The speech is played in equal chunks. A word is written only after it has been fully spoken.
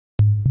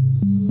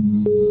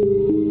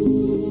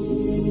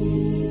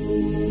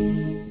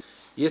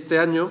Y este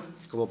año,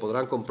 como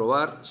podrán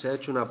comprobar, se ha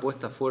hecho una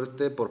apuesta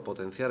fuerte por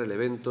potenciar el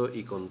evento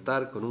y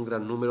contar con un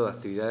gran número de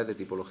actividades de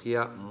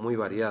tipología muy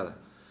variada,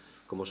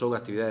 como son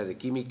actividades de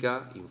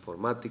química,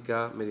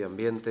 informática, medio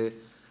ambiente,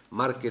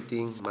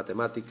 marketing,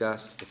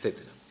 matemáticas, etc.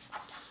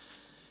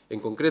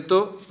 En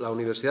concreto, la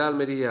Universidad de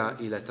Almería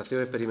y la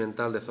Estación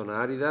Experimental de Zonas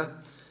Áridas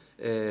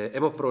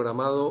hemos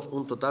programado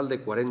un total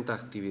de 40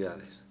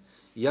 actividades.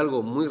 Y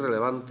algo muy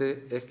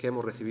relevante es que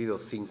hemos recibido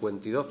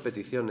 52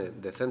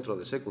 peticiones de centros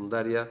de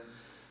secundaria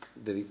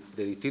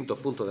de distintos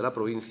puntos de la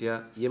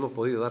provincia y hemos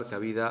podido dar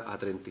cabida a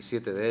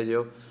 37 de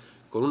ellos,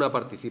 con una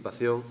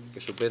participación que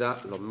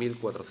supera los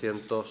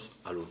 1.400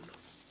 alumnos.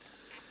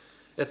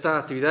 Estas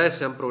actividades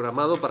se han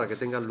programado para que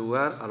tengan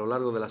lugar a lo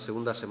largo de la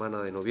segunda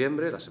semana de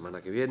noviembre, la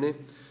semana que viene,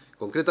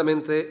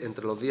 concretamente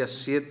entre los días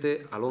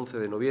 7 al 11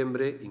 de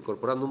noviembre,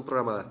 incorporando un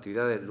programa de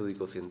actividades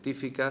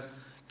lúdico-científicas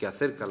que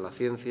acercan la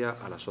ciencia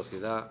a la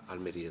sociedad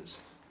almeriense.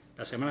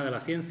 La Semana de la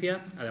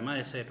Ciencia, además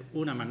de ser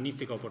una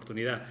magnífica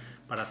oportunidad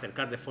para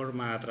acercar de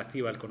forma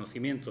atractiva el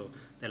conocimiento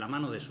de la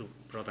mano de sus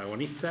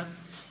protagonistas,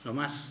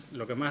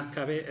 lo que más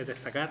cabe es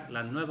destacar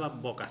las nuevas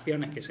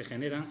vocaciones que se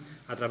generan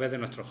a través de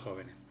nuestros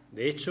jóvenes.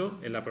 De hecho,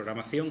 en la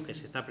programación que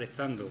se está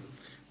prestando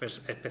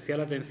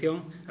especial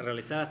atención a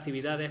realizar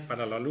actividades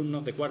para los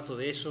alumnos de cuarto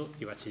de ESO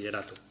y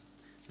bachillerato.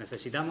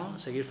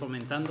 Necesitamos seguir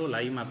fomentando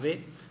la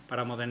I+D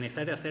para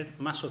modernizar y hacer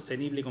más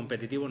sostenible y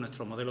competitivo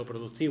nuestro modelo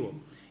productivo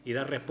y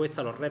dar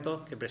respuesta a los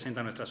retos que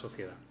presenta nuestra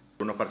sociedad.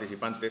 Algunos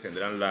participantes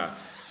tendrán la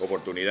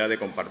oportunidad de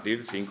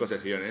compartir 5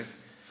 sesiones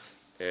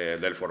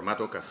del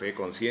formato Café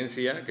con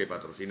Ciencia que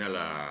patrocina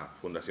la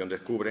Fundación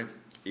Descubre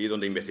y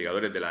donde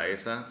investigadores de la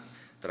ESA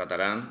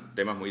tratarán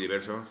temas muy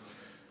diversos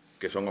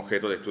que son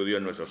objeto de estudio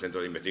en nuestro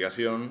centro de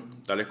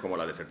investigación, tales como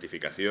la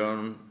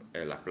desertificación,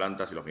 las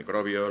plantas y los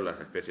microbios,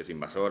 las especies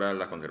invasoras,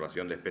 la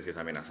conservación de especies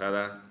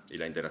amenazadas y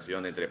la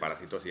interacción entre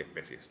parásitos y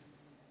especies.